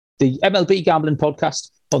The MLB Gambling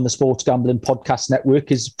Podcast on the Sports Gambling Podcast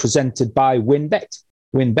Network is presented by WynnBET.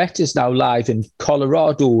 WynnBET is now live in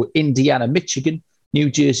Colorado, Indiana, Michigan,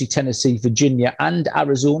 New Jersey, Tennessee, Virginia, and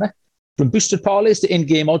Arizona. From boosted parlays to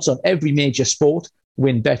in-game odds on every major sport,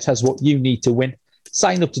 WynnBET has what you need to win.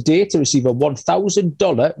 Sign up today to receive a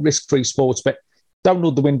 $1,000 risk-free sports bet.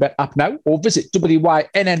 Download the WynnBET app now or visit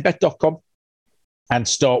wynnbet.com and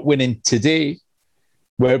start winning today.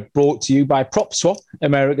 We're brought to you by PropSwap,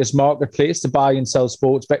 America's marketplace to buy and sell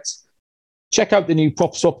sports bets. Check out the new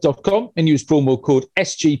PropSwap.com and use promo code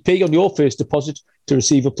SGP on your first deposit to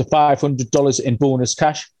receive up to $500 in bonus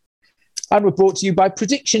cash. And we're brought to you by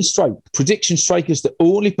Prediction Strike. Prediction Strike is the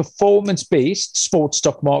only performance-based sports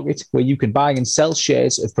stock market where you can buy and sell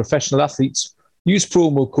shares of professional athletes. Use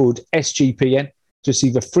promo code SGPN to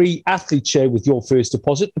receive a free athlete share with your first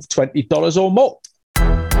deposit of $20 or more.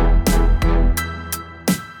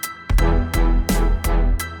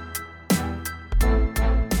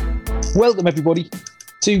 Welcome, everybody,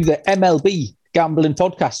 to the MLB Gambling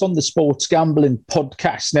Podcast on the Sports Gambling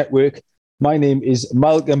Podcast Network. My name is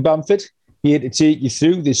Malcolm Bamford, here to take you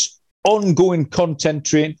through this ongoing content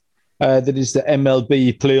train that is the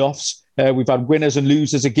MLB playoffs. We've had winners and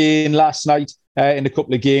losers again last night in a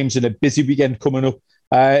couple of games and a busy weekend coming up.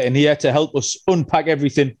 And here to help us unpack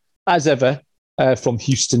everything, as ever, from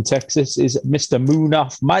Houston, Texas, is Mr.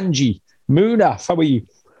 Munaf Manji. Munaf, how are you?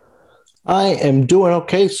 I am doing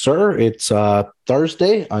okay, sir. It's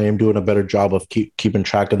Thursday. I am doing a better job of keeping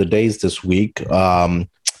track of the days this week.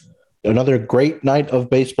 Another great night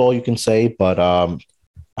of baseball, you can say, but our.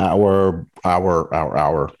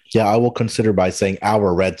 Yeah, I will consider by saying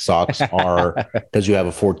our Red Sox are, because you have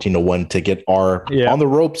a 14-1 ticket, are on the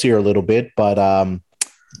ropes here a little bit. But I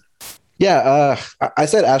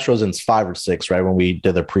said Astros in 5 or 6, right, when we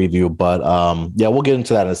did the preview. But we'll get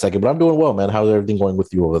into that in a second. But I'm doing well, man. How's everything going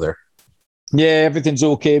with you over there? Yeah, everything's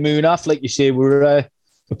okay, Munaf. Like you say, we're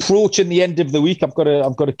approaching the end of the week. I've got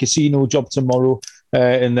a casino job tomorrow,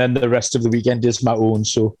 and then the rest of the weekend is my own.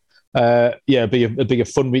 So, it'll be a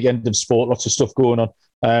fun weekend of sport. Lots of stuff going on.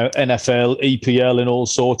 NFL, EPL, and all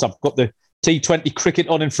sorts. I've got the T20 cricket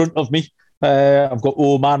on in front of me. I've got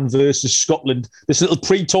Oman versus Scotland. This little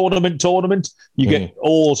pre-tournament. You get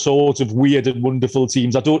all sorts of weird and wonderful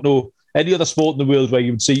teams. I don't know any other sport in the world where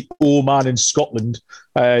you would see Oman and Scotland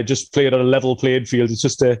just playing on a level playing field. It's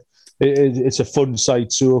just it's a fun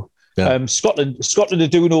sight. So Scotland are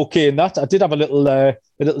doing okay in that. I did have a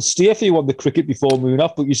little steer for you on the cricket before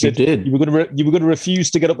Munaf, but you said you were going to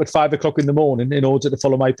refuse to get up at 5 o'clock in the morning in order to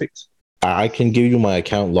follow my picks. I can give you my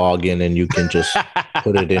account login and you can just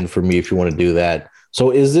put it in for me if you want to do that.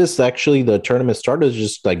 So is this actually the tournament start, or is it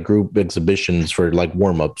just like group exhibitions for like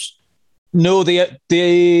warm-ups? No,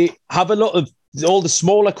 they have a lot of, all the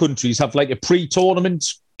smaller countries have like a pre-tournament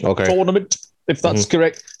tournament, if that's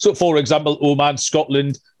correct. So, for example, Oman,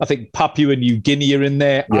 Scotland, I think Papua New Guinea are in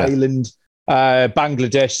there, Ireland,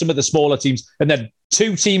 Bangladesh, some of the smaller teams. And then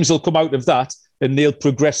 2 teams will come out of that and they'll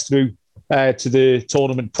progress through to the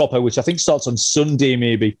tournament proper, which I think starts on Sunday,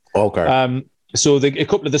 maybe. Okay. So a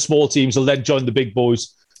couple of the small teams will then join the big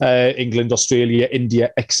boys, England, Australia,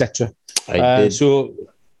 India, etc.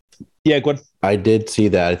 Yeah, go on. I did see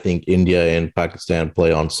that. I think India and Pakistan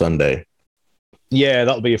play on Sunday. Yeah,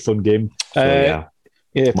 that'll be a fun game. Pakistan.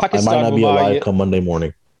 I might not be alive come Monday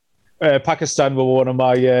morning. Pakistan were one of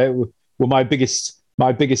my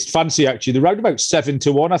biggest fancy, actually. They're around about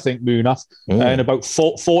 7-1, I think, Munaf, and about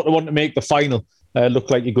 4-1 to make the final. Look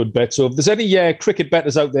like a good bet. So if there's any cricket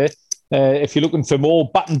bettors out there, if you're looking for more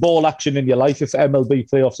bat and ball action in your life, if MLB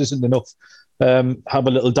playoffs isn't enough, have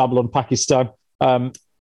a little dabble on Pakistan.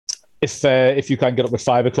 If you can get up at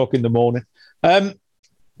 5 o'clock in the morning.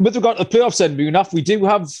 With regard to the playoffs then, Munaf, we do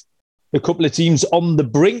have a couple of teams on the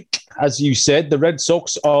brink. As you said, the Red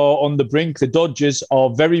Sox are on the brink. The Dodgers are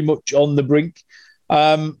very much on the brink.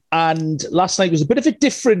 And last night was a bit of a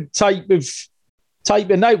different type of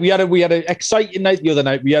night. We had an exciting night the other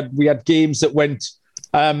night. We had games that went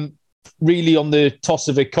really on the toss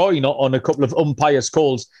of a coin, on a couple of umpires'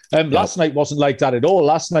 calls. Last night wasn't like that at all.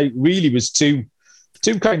 Last night really was two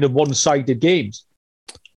kind of one-sided games.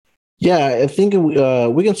 Yeah, I think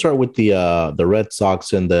we can start with the Red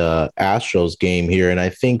Sox and the Astros game here, and I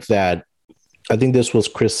think this was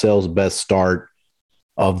Chris Sale's best start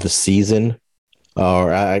of the season,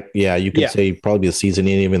 you could say probably the season,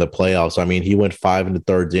 even the playoffs. I mean, he went 5 in the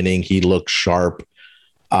third inning. He looked sharp.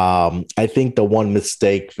 I think the one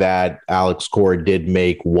mistake that Alex Cora did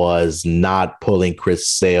make was not pulling Chris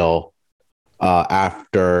Sale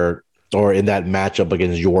in that matchup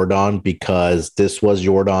against Jordan, because this was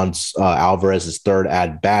Jordan's Alvarez's third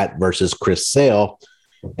at bat versus Chris Sale.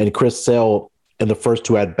 and Chris Sale in the first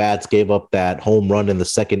two at bats gave up that home run in the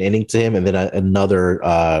second inning to him, and then another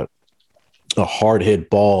a hard hit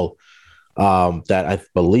ball that I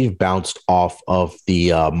believe bounced off of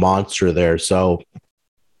the monster there. So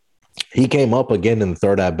he came up again in the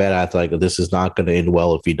third at bat. I thought, like, this is not going to end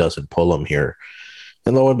well if he doesn't pull him here.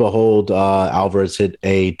 And lo and behold, Alvarez hit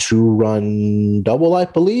a 2-run double, I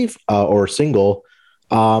believe, or single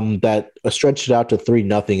that stretched it out to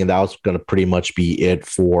 3-0, and that was going to pretty much be it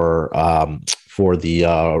for the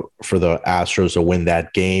Astros to win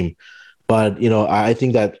that game. But I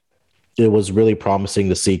think that it was really promising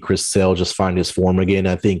to see Chris Sale just find his form again.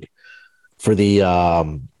 I think for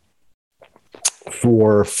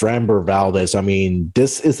Framber Valdez, I mean,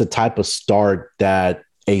 this is the type of start that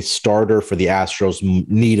a starter for the Astros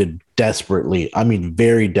needed desperately. I mean,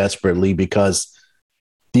 very desperately, because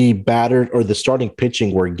the batter or the starting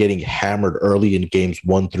pitching were getting hammered early in games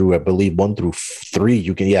 1 through 3. 1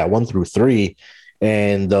 through 3.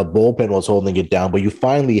 And the bullpen was holding it down. But you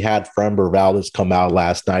finally had Framber Valdez come out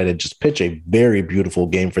last night and just pitch a very beautiful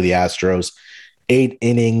game for the Astros. 8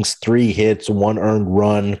 innings, 3 hits, 1 earned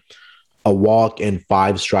run, a walk, and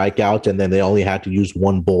 5 strikeouts. And then they only had to use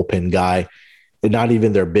 1 bullpen guy, and not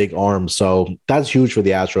even their big arms. So that's huge for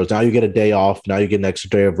the Astros. Now you get a day off. Now you get an extra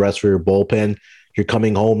day of rest for your bullpen. You're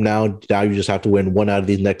coming home now. Now you just have to win 1 out of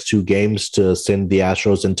these next 2 games to send the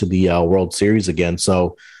Astros into the World Series again.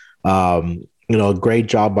 So, great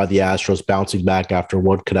job by the Astros bouncing back after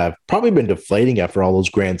what could have probably been deflating after all those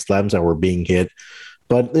grand slams that were being hit.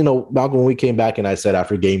 But, Malcolm, when we came back and I said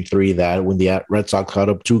after game 3 that when the Red Sox caught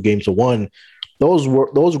up 2-1,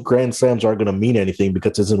 those grand slams aren't going to mean anything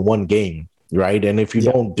because it's in 1 game, right? And if you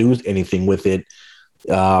don't do anything with it,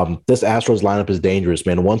 this Astros lineup is dangerous,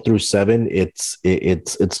 man. 1 through 7, it's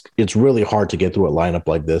really hard to get through a lineup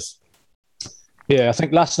like this. Yeah, I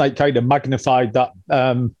think last night kind of magnified that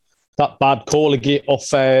bad call again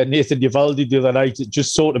off Nathan Eovaldi the other night. It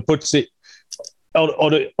just sort of puts it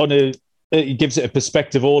it gives it a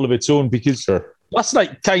perspective all of its own, because last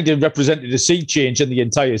night kind of represented a sea change in the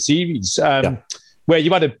entire series, where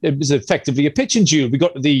you had it was effectively a pitching duel. We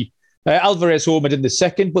got to the Alvarez homered in the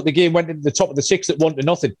second, but the game went into the top of the 6th at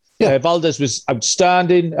 1-0. Valdez was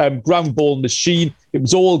outstanding, ground ball machine. It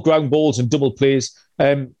was all ground balls and double plays.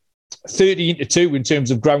 13-2 in terms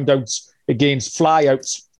of ground outs against fly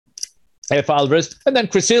outs for Alvarez. And then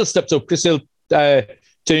Chris Sale stepped up. Chris Sale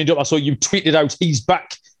turned up. I saw you tweeted out, he's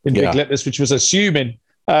back in big letters, which was assuming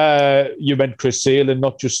you meant Chris Sale and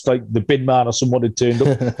not just like the bin man or someone had turned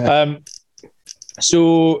up.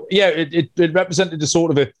 So, yeah, it represented a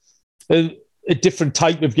sort of a different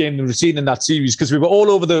type of game than we've seen in that series, because we were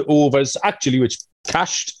all over the overs, actually, which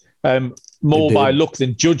cashed more by luck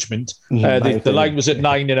than judgment. The line was at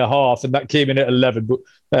 9.5, and that came in at 11. But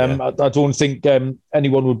I don't think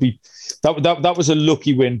anyone would be... That was a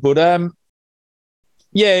lucky win. But,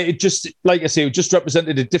 it just, like I say, it just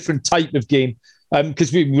represented a different type of game,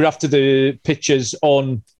 because we were after the pitches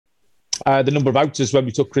on the number of outs when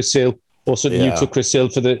we took Chris Sale, or certainly you took Chris Sale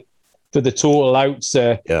for the total outs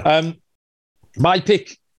there. My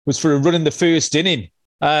pick was for a run in the first inning,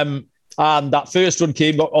 and that first run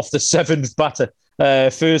came off the 7th batter,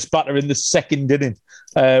 first batter in the second inning,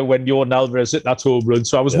 when Yordan Alvarez hit that home run.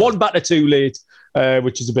 So I was 1 batter too late,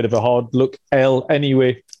 which is a bit of a hard luck L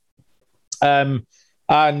anyway. And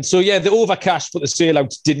so, the over cashed, but the Sale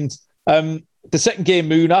outs didn't. The second game,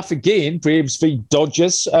 Munaf, again, Braves v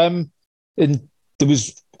Dodgers, and the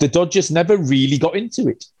Dodgers never really got into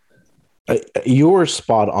it. You were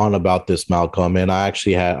spot on about this, Malcolm, and I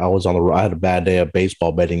had a bad day of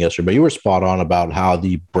baseball betting yesterday, but you were spot on about how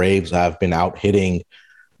the Braves have been out hitting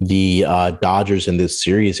the Dodgers in this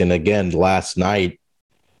series. And again, last night,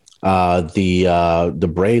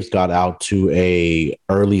 the Braves got out to a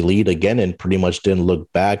early lead again and pretty much didn't look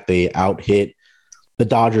back. They out hit the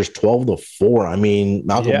Dodgers 12-4. I mean,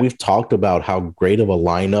 Malcolm, we've talked about how great of a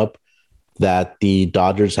lineup that the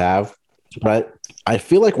Dodgers have, but I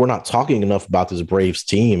feel like we're not talking enough about this Braves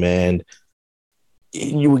team, and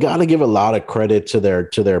you got to give a lot of credit to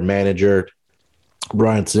their manager,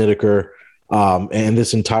 Brian Snedeker, and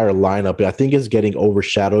this entire lineup. I think it's getting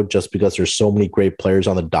overshadowed just because there's so many great players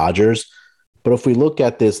on the Dodgers. But if we look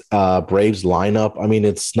at this Braves lineup, I mean,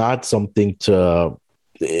 it's not something to.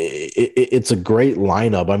 It's a great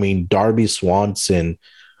lineup. I mean, Dansby Swanson,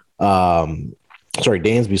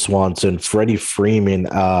 Freddie Freeman,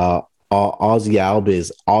 Ozzie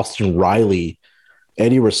Albies, Austin Riley,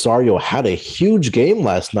 Eddie Rosario had a huge game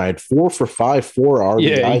last night, 4 for 5, 4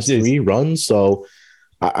 RBIs, 3 runs. So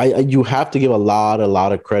you have to give a lot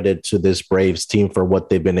of credit to this Braves team for what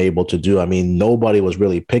they've been able to do. I mean, nobody was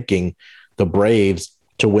really picking the Braves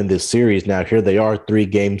to win this series. Now, here they are 3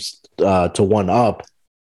 games to 1 up.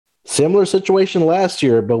 Similar situation last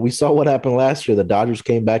year, but we saw what happened last year. The Dodgers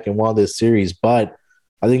came back and won this series, but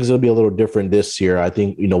I think it's going to be a little different this year. I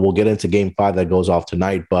think, we'll get into game 5 that goes off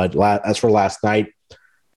tonight. But as for last night,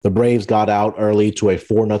 the Braves got out early to a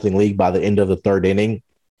 4-0 lead by the end of the 3rd inning,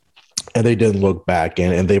 and they didn't look back.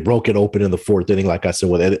 And they broke it open in the 4th inning, like I said,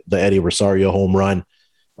 with the Eddie Rosario home run.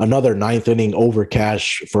 Another 9th inning over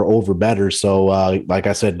cash for over better. So, like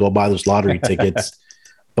I said, go buy those lottery tickets.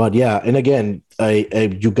 But, yeah, and again,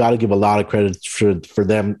 you got to give a lot of credit for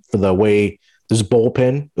them for the way this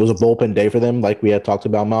bullpen. It was a bullpen day for them, like we had talked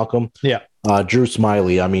about, Malcolm. Yeah. Drew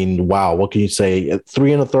Smiley, I mean, wow, what can you say?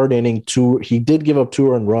 3 in the 3rd inning, 2. He did give up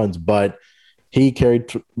 2 earned runs, but he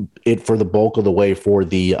carried it for the bulk of the way for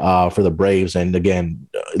the Braves. And again,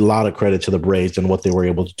 a lot of credit to the Braves and what they were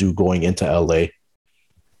able to do going into LA.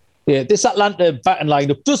 Yeah, this Atlanta batting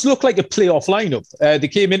lineup does look like a playoff lineup. They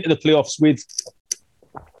came into the playoffs with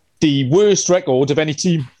the worst record of any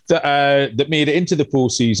team that made it into the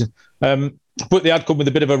postseason. But they had come with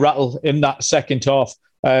a bit of a rattle in that second half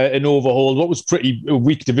and overhauled what was pretty a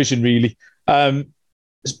weak division, really.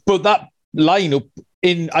 But that lineup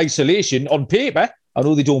in isolation on paper, I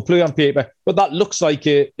know they don't play on paper, but that looks like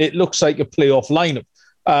a playoff lineup.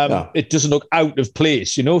 It doesn't look out of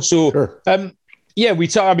place, So, sure. Yeah, you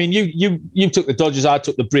took the Dodgers, I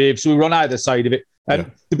took the Braves, so we were on either side of it.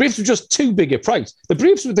 The Braves were just too big a price. The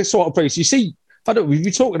Braves were the sort of price you see. We'd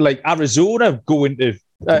be talking like Arizona going to,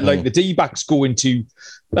 like the D-backs going to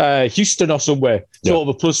Houston or somewhere, sort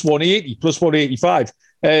of a plus 180, plus 185.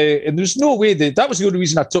 And there's no way that was the only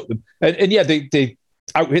reason I took them. And yeah, they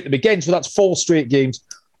out-hit them again. So that's 4 straight games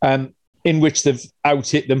in which they've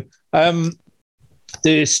out-hit them.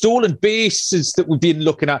 The stolen bases that we've been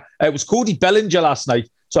looking at, it was Cody Bellinger last night.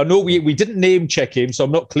 So I know we didn't name check him, so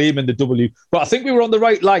I'm not claiming the W. But I think we were on the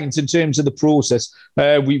right lines in terms of the process.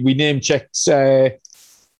 We name checked Trey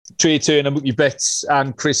Turner, Mookie Betts,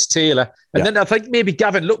 and Chris Taylor. And then I think maybe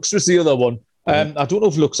Gavin Lux was the other one. I don't know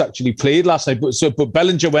if Lux actually played last night, but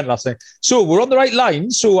Bellinger went last night. So we're on the right line.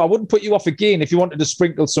 So I wouldn't put you off again if you wanted to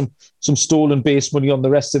sprinkle some stolen base money on the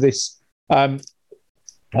rest of this.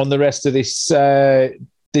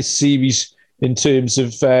 This series in terms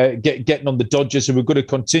of getting on the Dodgers, and we're going to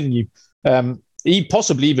continue.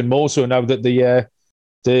 Possibly even more so now that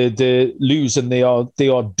they lose and they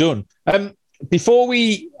are done. Before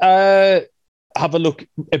we have a look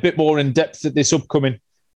a bit more in depth at this upcoming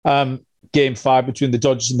Game 5 between the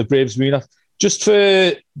Dodgers and the Braves, just for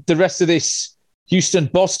the rest of this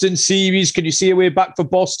Houston-Boston series, can you see a way back for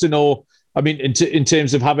Boston? Or, in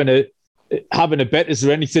terms of having a bet, is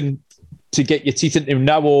there anything to get your teeth into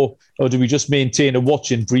now, or do we just maintain a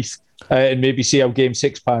watching brief and maybe see how Game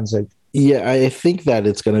 6 pans out? Yeah, I think that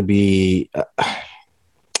it's going to be...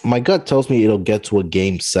 my gut tells me it'll get to a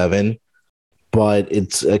Game 7, but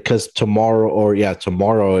it's because tomorrow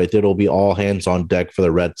it'll be all hands on deck for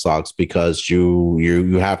the Red Sox because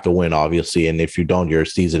you have to win, obviously, and if you don't, your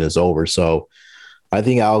season is over. So I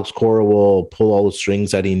think Alex Cora will pull all the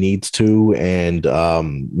strings that he needs to and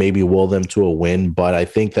maybe will them to a win. But I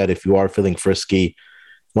think that if you are feeling frisky,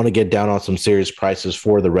 want to get down on some serious prices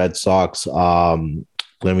for the Red Sox, let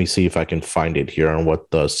me see if I can find it here on what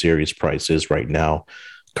the series price is right now.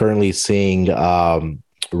 Currently seeing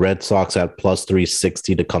Red Sox at plus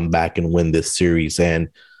 360 to come back and win this series. And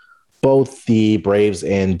both the Braves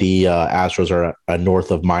and the Astros are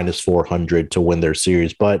north of minus 400 to win their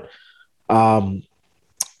series. But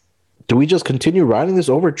do we just continue riding this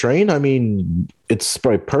over train? It's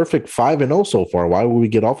probably perfect 5-0 so far. Why would we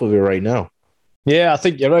get off of it right now? Yeah, I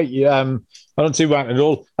think you're right. I don't see right at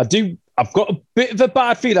all. I've got a bit of a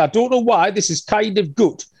bad feeling. I don't know why. This is kind of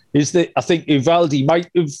good. Is that I think Eovaldi might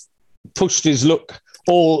have pushed his luck,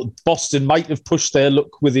 or Boston might have pushed their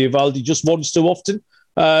luck with Eovaldi just once too often.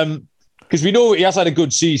 Because we know he has had a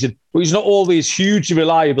good season, but he's not always hugely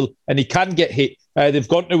reliable, and he can get hit. They've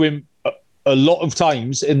gone to him a lot of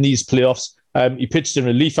times in these playoffs. He pitched in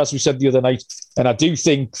relief, as we said the other night, and I do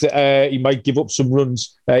think that he might give up some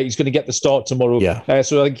runs. He's going to get the start tomorrow. Yeah.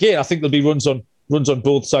 So again, I think there'll be runs on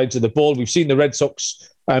both sides of the ball. We've seen the Red Sox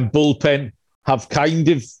bullpen have kind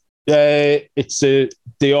of they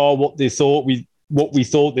are what we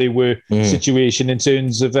thought they were situation in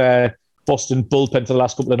terms of Boston bullpen for the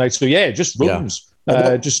last couple of nights. So yeah, just runs.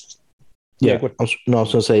 I was going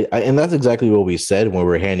to say, and that's exactly what we said when we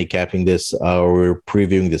were handicapping this or we were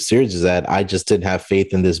previewing the series, is that I just didn't have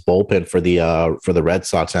faith in this bullpen for the Red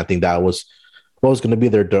Sox. And I think that was what was going to be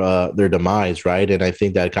their demise, right? And I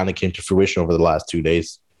think that kind of came to fruition over the last 2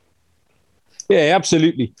 days. Yeah,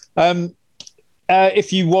 absolutely.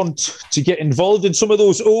 if you want to get involved in some of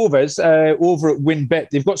those overs over at WinBet,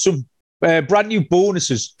 they've got some brand new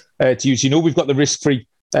bonuses to use. We've got the risk-free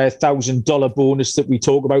 $1,000 bonus that we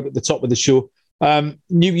talk about at the top of the show.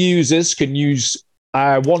 New users can use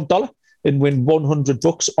 $1 and win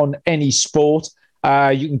 $100 on any sport.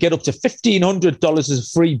 You can get up to $1,500 as a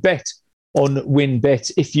free bet on WinBet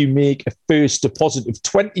if you make a first deposit of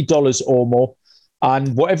 $20 or more.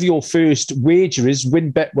 And whatever your first wager is,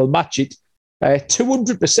 WinBet will match it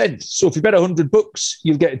 200%. So if you bet $100,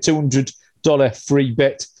 you'll get a $200 free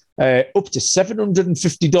bet up to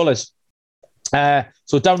 $750.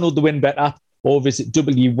 So download the WinBet app or visit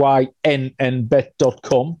wynnbet.com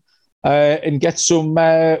and get some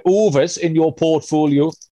overs in your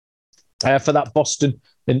portfolio for that Boston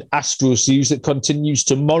and Astros series that continues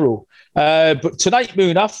tomorrow. But tonight,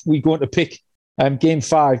 Munaf, we're going to pick Game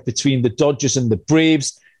 5 between the Dodgers and the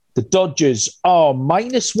Braves. The Dodgers are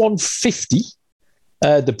minus 150.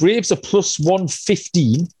 The Braves are plus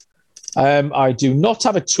 115. I do not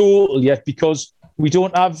have a total yet because we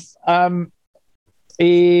don't have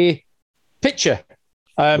a pitcher.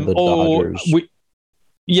 I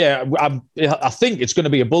think it's going to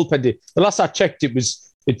be a bullpen day. The last I checked,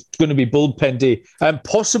 it's going to be bullpen day.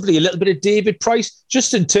 Possibly a little bit of David Price.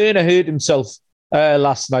 Justin Turner hurt himself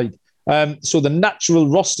last night. So the natural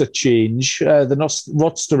roster change, the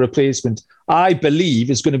roster replacement, I believe,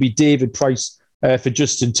 is going to be David Price for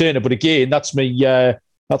Justin Turner. But again, that's me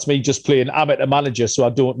just playing amateur manager, so I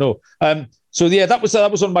don't know. So yeah, that was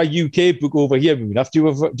on my UK book over here. Do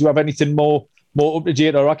you have anything more up to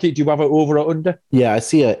date, or Rocky? Do you have it over or under? Yeah, I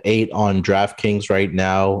see an 8 on DraftKings right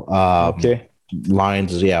now. Okay.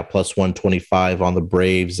 Lines, plus 125 on the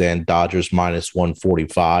Braves and Dodgers minus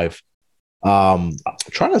 145.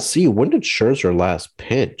 Trying to see, when did Scherzer last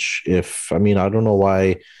pitch? I don't know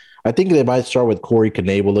why. I think they might start with Corey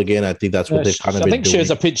Knebel again. I think that's what they've kind of been doing. I think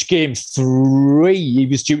Scherzer pitched game 3. He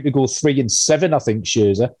was due to go 3-7, I think,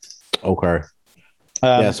 Scherzer. Okay.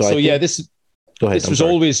 This was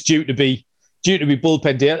always due to be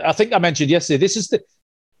bullpen day. I think I mentioned yesterday, this is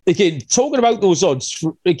again, talking about those odds,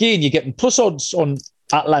 again, you're getting plus odds on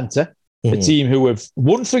Atlanta, a team who have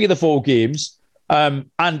won 3 of the 4 games,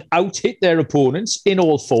 and out-hit their opponents in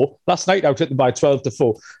all 4. Last night, out-hit them by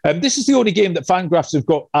 12-4. This is the only game that Fangraphs have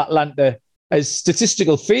got Atlanta as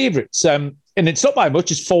statistical favourites. And it's not by much.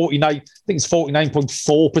 It's 49. I think it's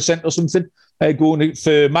 49.4% or something going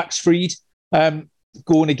for Max Fried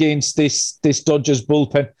going against this Dodgers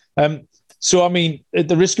bullpen. So, at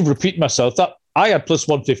the risk of repeating myself, that I had plus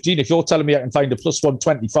 115. If you're telling me I can find a plus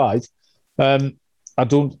 125, I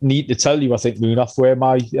don't need to tell you, I think, Munaf,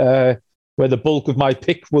 where the bulk of my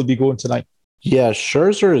pick will be going tonight. Yeah,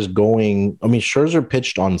 Scherzer is going. Scherzer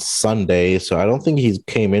pitched on Sunday, so I don't think he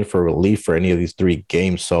came in for relief for any of these 3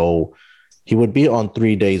 games. So he would be on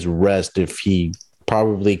 3 days rest if he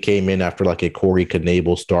probably came in after like a Corey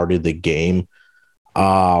Knebel started the game.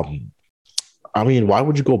 Why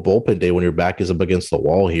would you go bullpen day when your back is up against the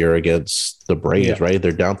wall here against the Braves, right?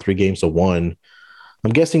 They're down 3-1.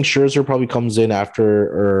 I'm guessing Scherzer probably comes in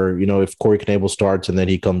after, or, if Corey Knebel starts and then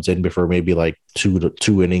he comes in before maybe like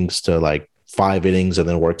 2 innings to like 5 innings and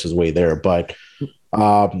then works his way there. But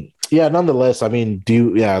nonetheless,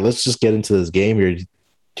 let's just get into this game here. Do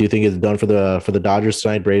you think it's done for the Dodgers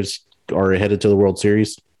tonight? Braves are headed to the World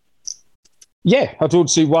Series? Yeah, I don't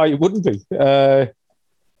see why it wouldn't be.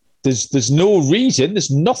 There's no reason. There's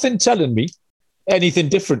nothing telling me anything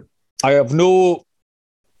different. I have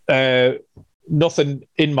nothing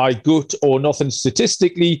in my gut or nothing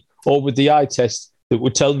statistically or with the eye test that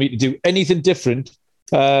would tell me to do anything different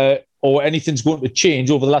or anything's going to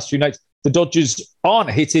change over the last few nights. The Dodgers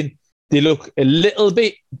aren't hitting. They look a little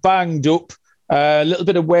bit banged up, a little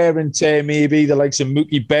bit of wear and tear maybe. The likes of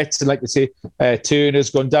Mookie Betts, and like they say,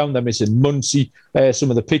 Turner's gone down. They're missing Muncy.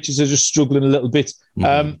 Some of the pitchers are just struggling a little bit.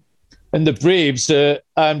 And the Braves are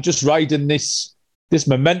just riding this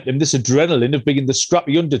momentum, this adrenaline of being the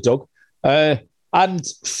scrappy underdog, and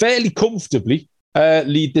fairly comfortably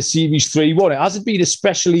lead the series 3-1. It hasn't been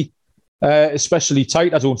especially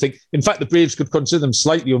tight, I don't think. In fact, the Braves could consider them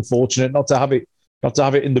slightly unfortunate not to have it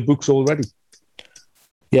in the books already.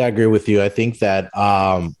 Yeah, I agree with you. I think that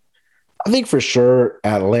I think for sure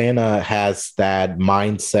Atlanta has that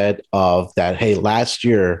mindset of that, hey, last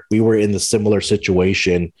year we were in the similar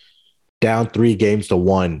situation, down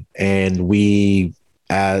 3-1, and we,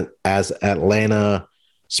 as Atlanta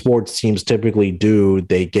sports teams typically do,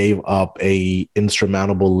 they gave up a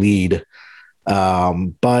insurmountable lead.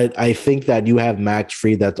 But I think that you have Max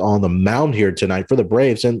Fried that's on the mound here tonight for the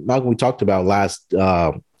Braves. And Malcolm, we talked about a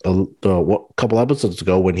couple episodes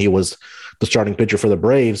ago when he was the starting pitcher for the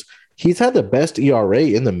Braves. he's had the best ERA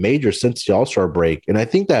in the major since the All-Star break. And I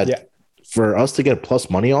think that for us to get plus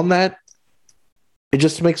money on that, it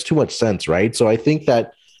just makes too much sense, right? So I think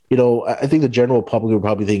that, I think the general public would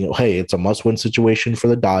probably think, hey, it's a must-win situation for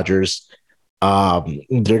the Dodgers. They're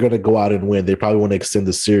going to go out and win. They probably want to extend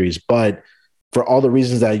the series. But for all the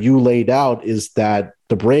reasons that you laid out, is that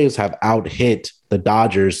the Braves have out-hit the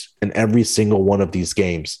Dodgers in every single one of these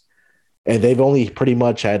games. And they've only pretty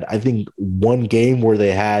much had, I think, one game where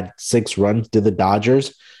they had 6 runs to the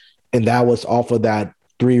Dodgers. And that was off of that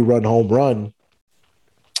 3-run home run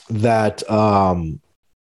that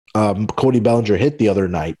Cody Bellinger hit the other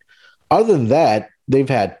night. Other than that, they've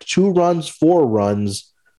had 2 runs, 4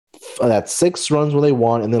 runs, that's 6 runs when they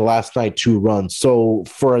won, and then last night 2 runs. So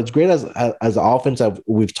for as great as the offense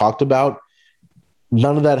we've talked about,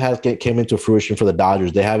 none of that came into fruition for the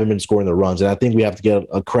Dodgers. They haven't been scoring the runs, and I think we have to give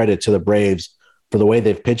a credit to the Braves for the way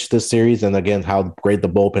they've pitched this series, and again how great the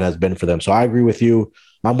bullpen has been for them. So I agree with you.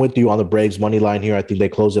 I'm with you on the Braves money line here. I think they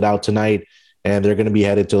close it out tonight, and they're going to be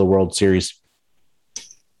headed to the World Series.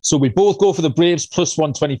 So we both go for the Braves plus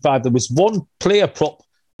 125. There was one player prop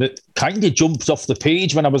that kind of jumped off the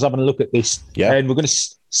page when I was having a look at this. Yeah. And we're going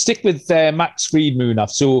to stick with Max Fried, Munaf.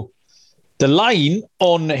 So the line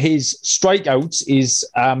on his strikeouts is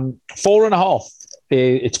 4.5.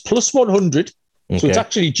 It's plus 100. Okay. So it's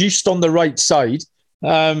actually juiced on the right side.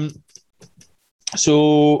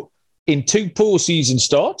 So in 2 postseason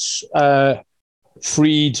starts,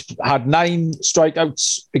 Fried had 9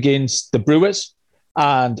 strikeouts against the Brewers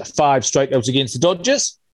and 5 strikeouts against the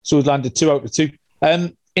Dodgers. So he landed 2 out of 2.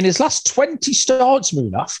 In his last 20 starts,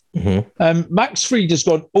 Munaf, Max Fried has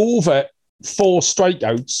gone over 4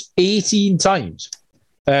 strikeouts 18 times.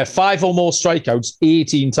 5 or more strikeouts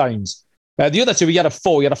 18 times. The other 2, he had a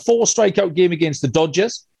 4. He had a 4 strikeout game against the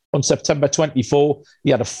Dodgers on September 24.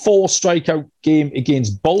 He had a 4 strikeout game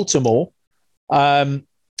against Baltimore on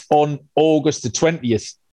August the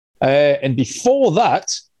 20th. And before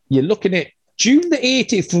that, you're looking at June the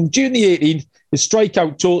 18th. From June the 18th, his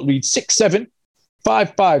strikeout total reads 6-7.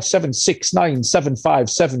 5-5, 7-6, 9-7-5,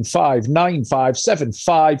 7-5, 9-5,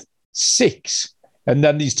 7-5, 6. And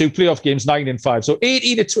then these 2 playoff games, 9-5. So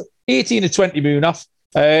 18 to 20, Munaf,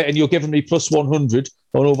 and you're giving me plus 100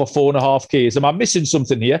 on over 4.5 Ks. Am I missing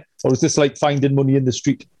something here? Or is this like finding money in the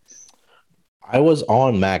street? I was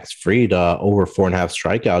on Max Fried over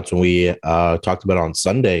 4.5 strikeouts when we talked about it on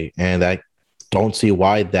Sunday, and I don't see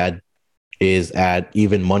why that is at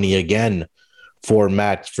even money again for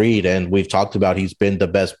Max Fried. And we've talked about he's been the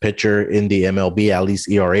best pitcher in the MLB, at least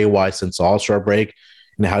ERA-wise, since the All-Star break.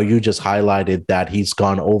 And how you just highlighted that he's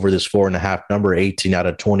gone over this 4.5 number, 18 out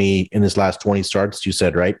of 20 in his last 20 starts, you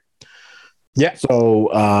said, right? Yeah.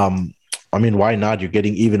 So, I mean, why not? You're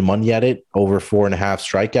getting even money at it, over 4.5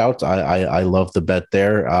 strikeouts. I love the bet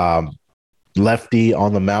there. Lefty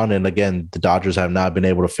on the mound. And again, the Dodgers have not been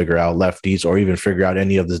able to figure out lefties or even figure out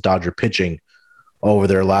any of this Dodger pitching over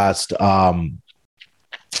their last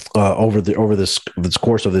over this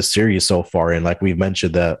course of this series so far. And like we've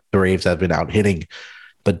mentioned, the Braves have been out hitting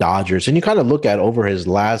the Dodgers. And you kind of look at over his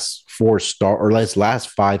last 5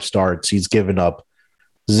 starts, he's given up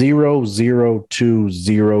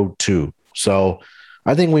 0-0-2-0-2. So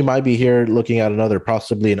I think we might be here looking at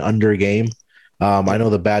possibly an under game. I know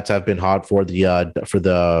the bats have been hot for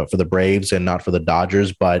the Braves and not for the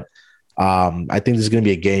Dodgers, but I think this is going to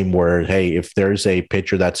be a game where, hey, if there's a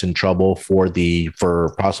pitcher that's in trouble for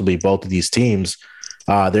possibly both of these teams,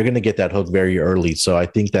 they're going to get that hook very early. So I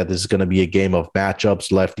think that this is going to be a game of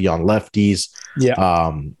matchups, lefty on lefties.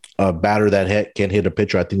 Yeah. A batter that can hit a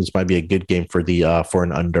pitcher. I think this might be a good game for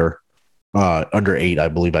an under 8, I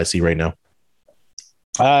believe I see right now.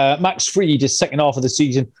 Max Fried is second half of the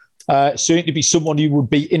season. Certainly be someone you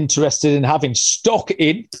would be interested in having stock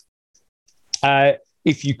in.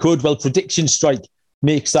 If you could, well, Prediction Strike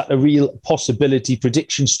makes that a real possibility.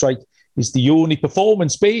 Prediction Strike is the only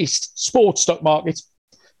performance-based sports stock market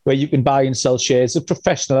where you can buy and sell shares of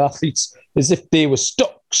professional athletes as if they were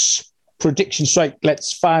stocks. Prediction Strike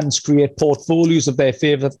lets fans create portfolios of their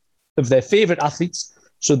favorite athletes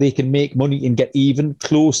so they can make money and get even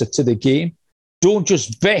closer to the game. Don't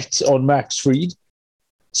just bet on Max Fried.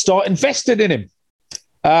 Start investing in him.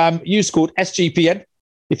 Use code SGPN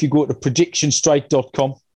if you go to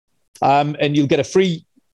predictionstrike.com, and you'll get a free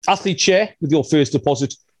athlete share with your first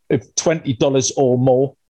deposit of $20 or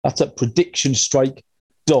more. That's at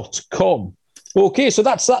predictionstrike.com. Okay, so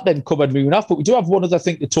that's that then covered, Munaf, but we do have one other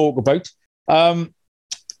thing to talk about.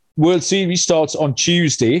 World Series starts on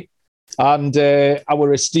Tuesday, and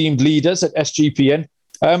our esteemed leaders at SGPN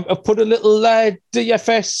have put a little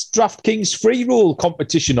DFS DraftKings free roll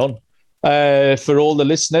competition on. for all the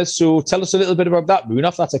listeners. So tell us a little bit about that,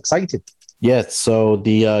 Munaf. That's exciting. Yes, so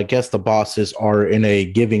the guess the bosses are in a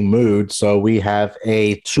giving mood. So we have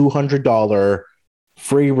a $200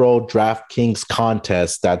 free roll DraftKings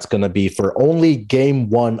contest that's going to be for only game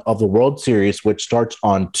one of the World Series, which starts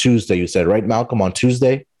on Tuesday. You said, right, Malcolm, on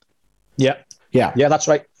Tuesday? Yeah, that's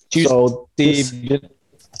right. Tuesday. So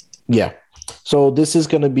So this is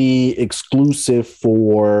going to be exclusive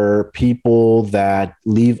for people that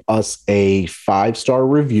leave us a 5-star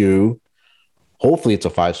review. Hopefully it's a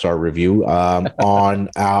 5-star review on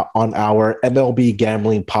our MLB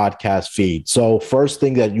Gambling Podcast feed. So first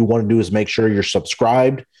thing that you want to do is make sure you're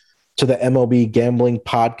subscribed to the MLB Gambling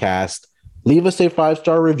Podcast. Leave us a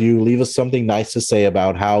 5-star review. Leave us something nice to say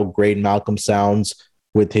about how great Malcolm sounds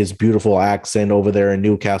with his beautiful accent over there in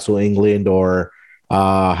Newcastle, England, or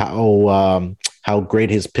how great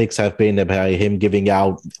his picks have been by him giving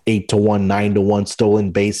out 8-1, 9-1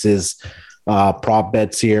 stolen bases prop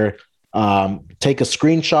bets here. Take a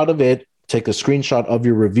screenshot of it. Take a screenshot of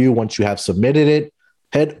your review once you have submitted it.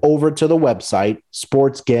 Head over to the website,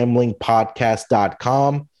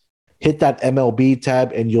 sportsgamblingpodcast.com. Hit that MLB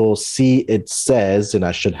tab, and you'll see it says, and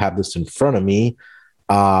I should have this in front of me.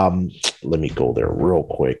 Let me go there real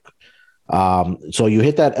quick. So you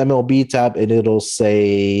hit that MLB tab, and it'll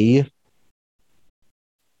say,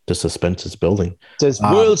 the suspense is building. It says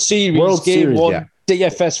World Series Game 1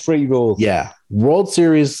 DFS free roll. Yeah, World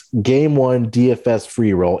Series Game 1 DFS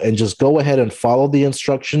free roll. And just go ahead and follow the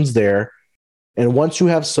instructions there. And once you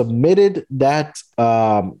have submitted that,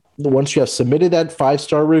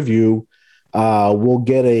 5-star review, we'll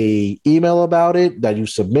get an email about it that you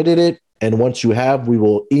submitted it. And once you have, we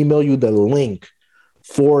will email you the link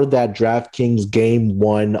for that DraftKings Game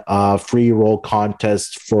 1 free roll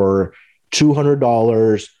contest for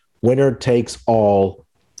 $200. Winner takes all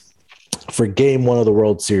for Game 1 of the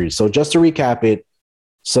World Series. So just to recap it,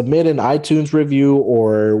 submit an iTunes review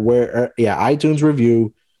iTunes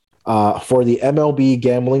review for the MLB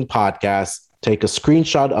Gambling Podcast. Take a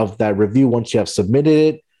screenshot of that review once you have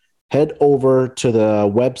submitted it. Head over to the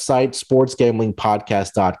website,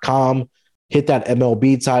 sportsgamblingpodcast.com. Hit that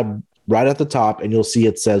MLB tab right at the top, and you'll see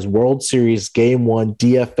it says World Series Game 1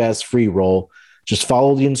 DFS free roll. Just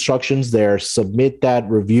follow the instructions there. Submit that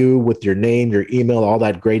review with your name, your email, all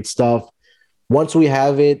that great stuff. Once we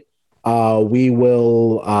have it, we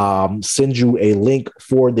will send you a link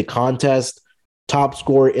for the contest. Top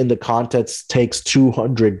score in the contest takes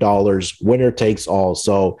 $200. Winner takes all.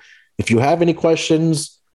 So if you have any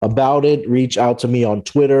questions about it, reach out to me on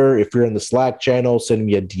Twitter. If you're in the Slack channel, send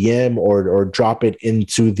me a DM or drop it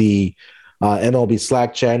into the MLB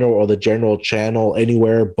Slack channel or the general channel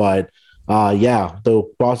anywhere. But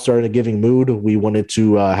the bosses are in a giving mood. We wanted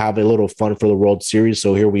to have a little fun for the World Series.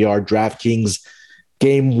 So here we are, DraftKings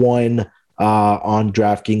Game 1 on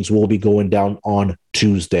DraftKings will be going down on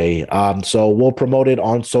Tuesday. So we'll promote it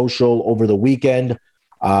on social over the weekend,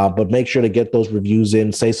 but make sure to get those reviews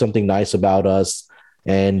in, say something nice about us,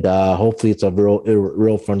 and hopefully it's a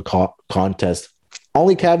real fun contest.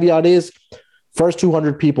 Only caveat is first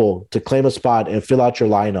 200 people to claim a spot and fill out your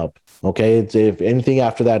lineup. Okay, if anything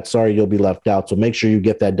after that, sorry, you'll be left out. So make sure you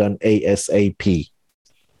get that done ASAP.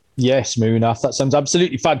 Yes, Munaf, that sounds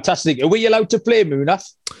absolutely fantastic. Are we allowed to play, Munaf?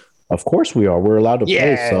 Of course we are. We're allowed to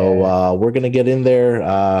play. So we're going to get in there,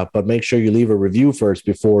 but make sure you leave a review first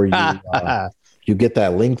before you you get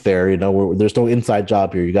that link there. You know, there's no inside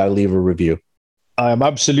job here. You got to leave a review. I am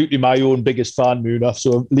absolutely my own biggest fan, Munaf.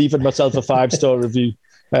 So leaving myself a 5-star review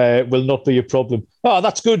will not be a problem. Oh,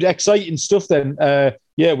 that's good. Exciting stuff then.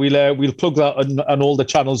 We'll plug that on all the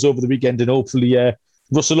channels over the weekend, and hopefully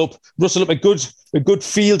rustle up a good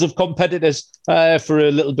field of competitors for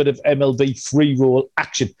a little bit of MLB free roll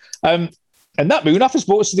action. And that, Munaf, has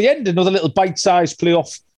brought us to the end. Another little bite-sized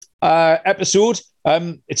playoff episode.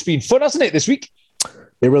 It's been fun, hasn't it, this week?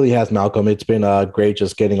 It really has, Malcolm. It's been great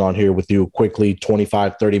just getting on here with you quickly,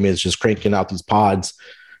 25, 30 minutes, just cranking out these pods,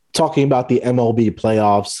 talking about the MLB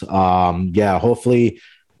playoffs. Hopefully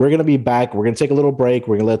we're going to be back. We're going to take a little break.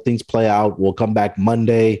 We're going to let things play out. We'll come back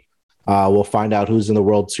Monday. We'll find out who's in the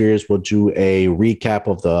World Series. We'll do a recap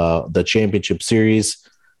of the championship series.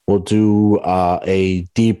 We'll do a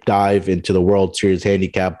deep dive into the World Series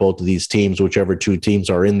handicap, both of these teams, whichever two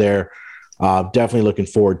teams are in there. Definitely looking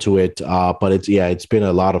forward to it. But it's been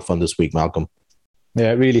a lot of fun this week, Malcolm.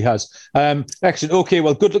 Yeah, it really has. Excellent. Okay,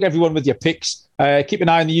 well, good luck everyone with your picks. Keep an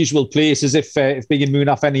eye on the usual places. If Big and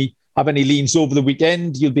Munaf have any leans over the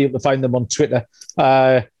weekend, you'll be able to find them on Twitter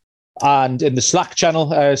and in the Slack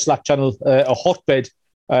channel, a hotbed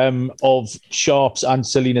of Sharps and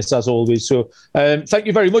Salinas as always. So thank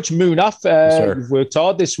you very much, Munaf. You've worked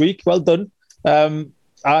hard this week. Well done.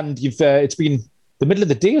 And it's been the middle of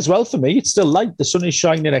the day as well for me. It's still light. The sun is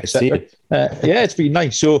shining, etc. It's been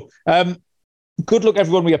nice. So good luck,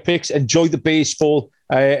 everyone, with your picks. Enjoy the baseball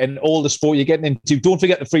and all the sport you're getting into. Don't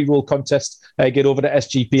forget the free roll contest. Get over to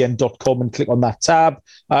sgpn.com and click on that tab.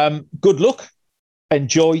 Good luck.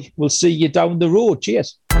 Enjoy. We'll see you down the road.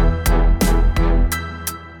 Cheers.